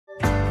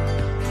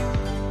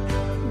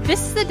This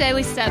is the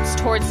Daily Steps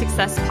Towards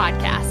Success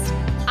podcast.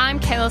 I'm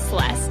Kayla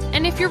Celeste,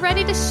 and if you're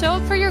ready to show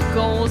up for your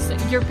goals,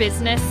 your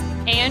business,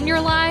 and your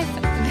life,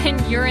 then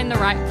you're in the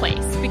right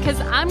place because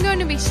I'm going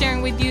to be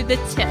sharing with you the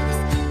tips,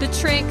 the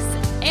tricks,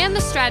 and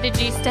the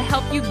strategies to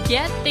help you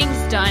get things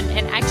done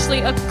and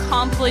actually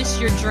accomplish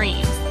your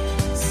dreams.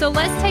 So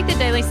let's take the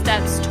daily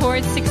steps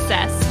towards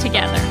success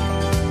together.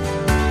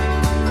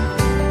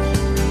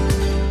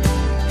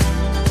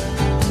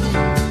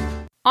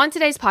 On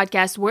today's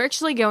podcast, we're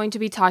actually going to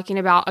be talking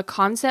about a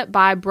concept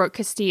by Brooke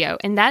Castillo,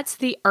 and that's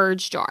the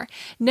urge jar.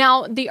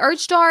 Now, the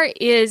urge jar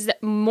is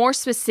more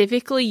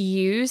specifically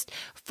used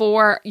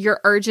for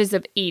your urges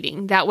of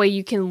eating. That way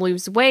you can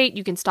lose weight,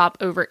 you can stop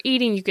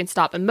overeating, you can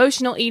stop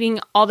emotional eating,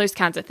 all those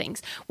kinds of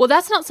things. Well,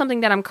 that's not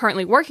something that I'm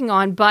currently working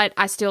on, but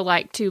I still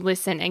like to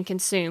listen and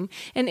consume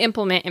and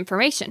implement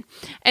information.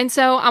 And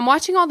so I'm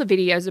watching all the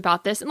videos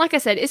about this. And like I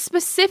said, it's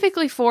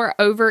specifically for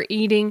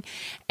overeating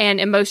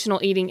and emotional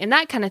eating and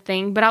that kind of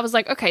thing. But I was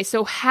like, okay,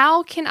 so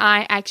how can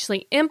I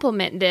actually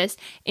implement this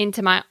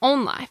into my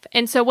own life?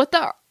 And so what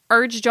the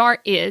urge jar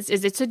is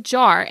it's a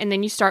jar, and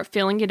then you start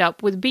filling it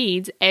up with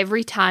beads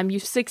every time you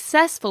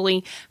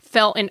successfully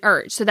felt an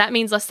urge. So that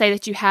means, let's say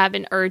that you have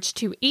an urge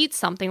to eat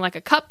something like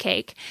a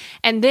cupcake,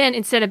 and then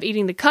instead of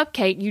eating the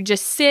cupcake, you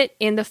just sit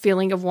in the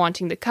feeling of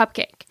wanting the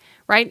cupcake,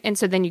 right? And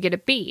so then you get a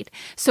bead.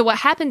 So what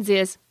happens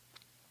is,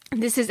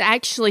 this is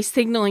actually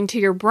signaling to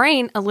your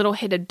brain a little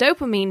hit of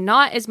dopamine,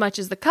 not as much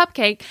as the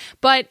cupcake,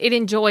 but it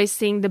enjoys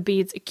seeing the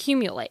beads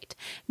accumulate.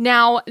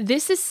 Now,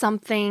 this is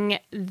something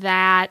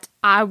that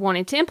I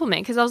wanted to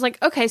implement because I was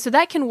like, okay, so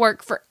that can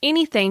work for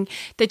anything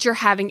that you're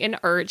having an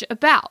urge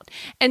about.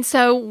 And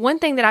so one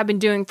thing that I've been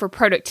doing for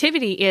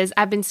productivity is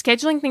I've been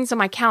scheduling things on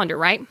my calendar,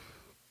 right?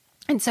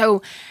 And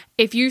so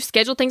if you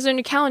schedule things on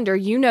your calendar,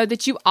 you know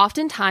that you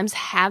oftentimes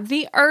have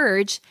the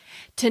urge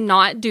to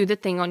not do the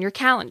thing on your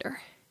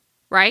calendar.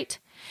 Right?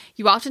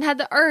 You often had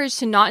the urge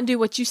to not do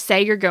what you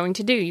say you're going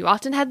to do. You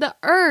often had the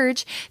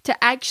urge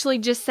to actually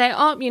just say,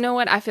 oh, you know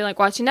what? I feel like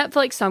watching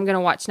Netflix, so I'm going to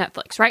watch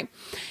Netflix, right?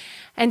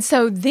 And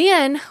so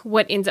then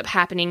what ends up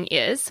happening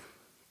is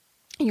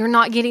you're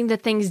not getting the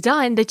things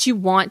done that you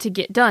want to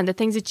get done, the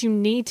things that you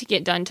need to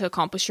get done to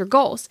accomplish your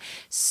goals.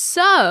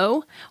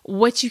 So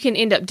what you can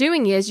end up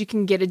doing is you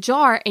can get a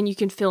jar and you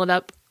can fill it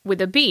up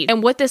with a bead.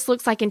 And what this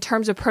looks like in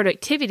terms of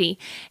productivity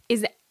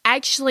is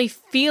actually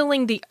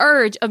feeling the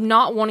urge of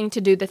not wanting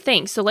to do the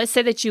thing. So let's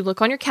say that you look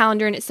on your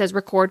calendar and it says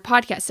record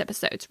podcast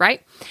episodes,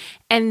 right?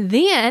 And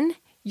then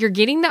you're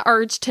getting the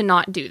urge to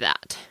not do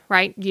that,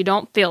 right? You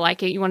don't feel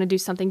like it. You want to do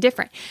something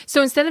different.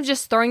 So instead of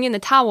just throwing in the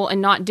towel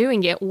and not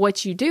doing it,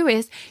 what you do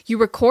is you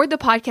record the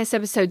podcast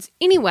episodes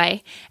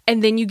anyway,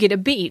 and then you get a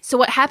beat. So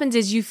what happens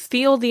is you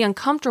feel the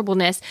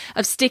uncomfortableness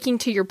of sticking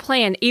to your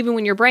plan, even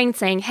when your brain's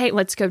saying, hey,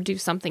 let's go do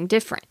something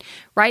different,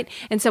 right?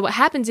 And so what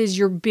happens is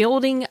you're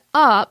building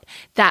up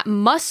that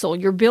muscle.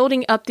 You're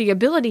building up the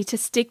ability to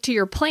stick to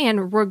your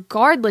plan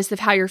regardless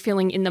of how you're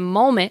feeling in the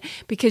moment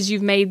because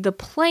you've made the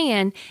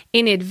plan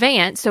in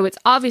advance. So it's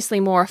obviously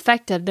more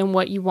effective than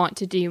what you want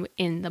to do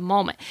in the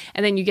moment.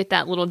 And then you get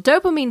that little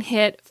dopamine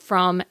hit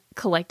from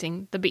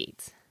collecting the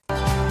beads.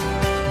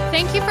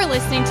 Thank you for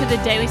listening to the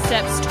Daily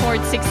Steps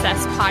Towards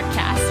Success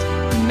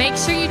podcast. Make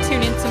sure you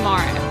tune in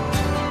tomorrow.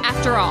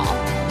 After all,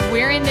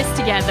 we're in this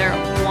together,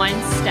 one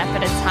step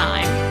at a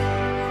time.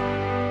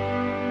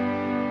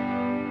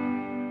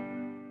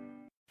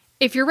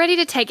 If you're ready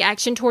to take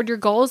action toward your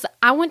goals,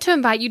 I want to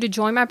invite you to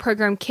join my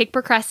program, Kick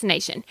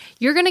Procrastination.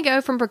 You're going to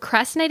go from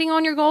procrastinating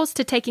on your goals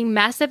to taking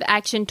massive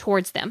action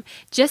towards them.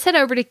 Just head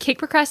over to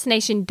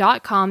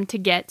kickprocrastination.com to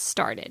get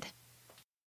started.